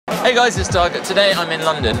Hey guys, it's Doug. Today I'm in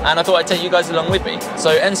London and I thought I'd take you guys along with me.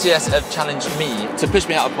 So NCS have challenged me to push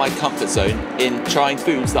me out of my comfort zone in trying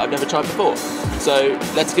foods that I've never tried before. So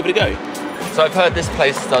let's give it a go. So I've heard this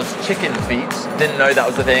place does chicken feet. Didn't know that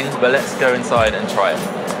was a thing, but let's go inside and try it.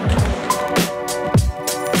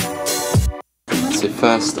 So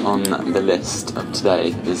first on the list of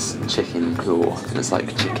today is chicken claw. It's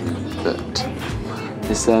like chicken foot.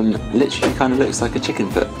 This literally kind of looks like a chicken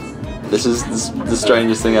foot. This is the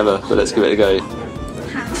strangest thing ever, but let's give it a go.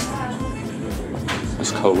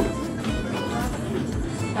 It's cold.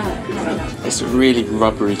 It's a really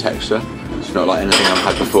rubbery texture. It's not like anything I've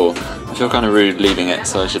had before. I feel kind of rude leaving it,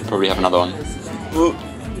 so I should probably have another one.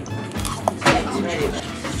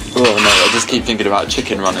 Oh no, I just keep thinking about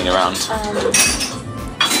chicken running around.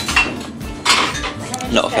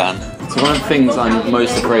 Not a fan. So one of the things I'm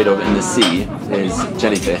most afraid of in the sea is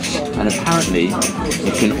jellyfish, and apparently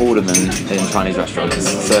you can order them in Chinese restaurants.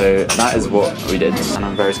 So that is what we did, and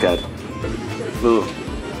I'm very scared. Ugh.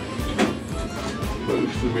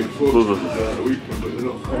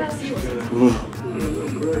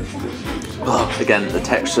 Again, the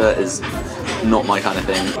texture is not my kind of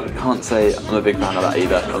thing. I can't say I'm a big fan of that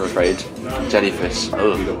either, I'm afraid. Jellyfish.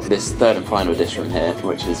 Ugh. This third and final dish from here,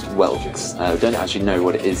 which is whelks. I don't actually know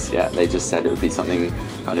what it is yet. They just said it would be something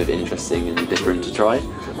kind of interesting and different to try.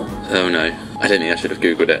 Oh no, I don't think I should have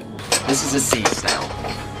googled it. This is a sea snail.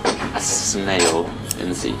 A snail in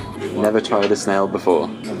the sea. Never tried a snail before.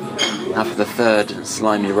 Now for the third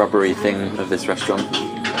slimy rubbery thing of this restaurant.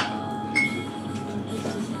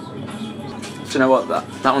 Do you know what,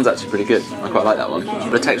 that one's actually pretty good. I quite like that one.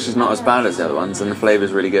 The texture's not as bad as the other ones and the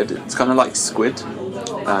flavour's really good. It's kind of like squid,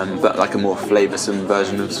 but like a more flavoursome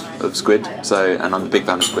version of squid. So, and I'm a big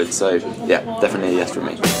fan of squid, so yeah, definitely a yes from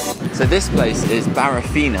me. So this place is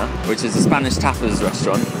Barafina, which is a Spanish tapas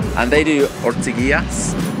restaurant, and they do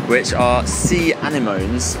ortiguillas, which are sea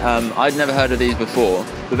anemones. I'd never heard of these before,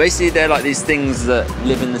 but basically they're like these things that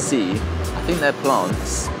live in the sea. I think they're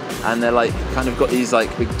plants. And they're like kind of got these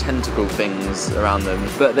like big tentacle things around them.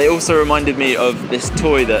 But they also reminded me of this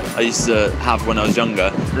toy that I used to have when I was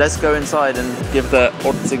younger. Let's go inside and give the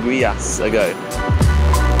ortiguillas a go.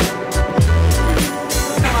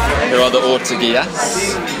 Here are the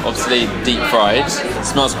ortiguillas, obviously deep fried. It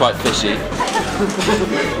smells quite fishy.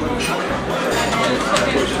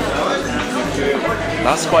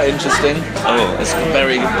 That's quite interesting. Oh, it's a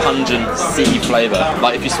very pungent sea flavour.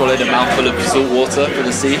 Like if you swallowed a mouthful of salt water from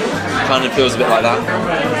the sea, it kind of feels a bit like that.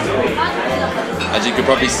 As you can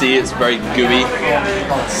probably see, it's very gooey.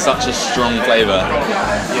 It's such a strong flavour.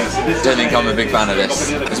 I don't think I'm a big fan of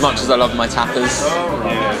this. As much as I love my tapas,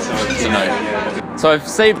 it's a no. So I've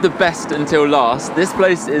saved the best until last. This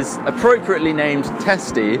place is appropriately named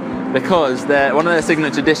Testy because one of their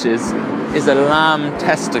signature dishes is a lamb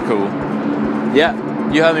testicle. Yeah,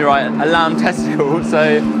 you heard me right, a lamb testicle. So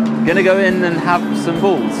I'm gonna go in and have some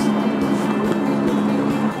balls.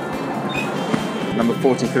 Number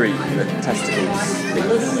 43, the testicles.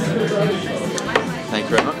 Thank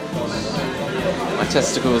you very much. My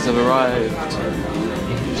testicles have arrived.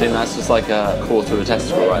 I think that's just like a quarter of a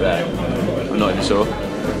testicle right there. I'm not even sure.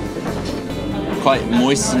 Quite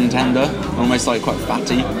moist and tender, almost like quite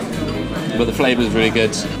fatty. But the flavour is really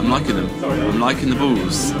good. I'm liking them. I'm liking the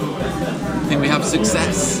balls. I think we have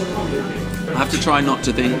success. I have to try not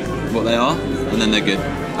to think what they are, and then they're good.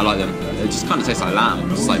 I like them. They just kind of taste like lamb.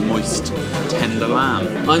 Just like moist, tender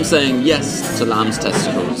lamb. I'm saying yes to lamb's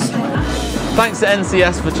testicles. Thanks to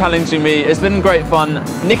NCS for challenging me. It's been great fun.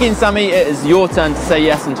 Nikki and Sammy, it is your turn to say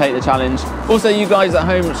yes and take the challenge. Also, you guys at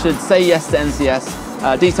home should say yes to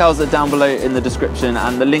NCS. Details are down below in the description,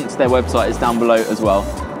 and the link to their website is down below as well.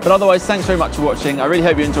 But otherwise, thanks very much for watching. I really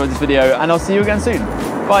hope you enjoyed this video, and I'll see you again soon.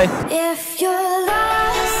 Bye. If you're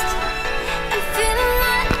lost and feeling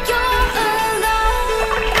like you're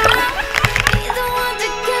alone, I'll be the one to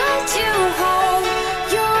guide you home.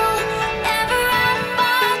 You'll ever run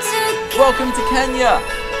far to Welcome to Kenya.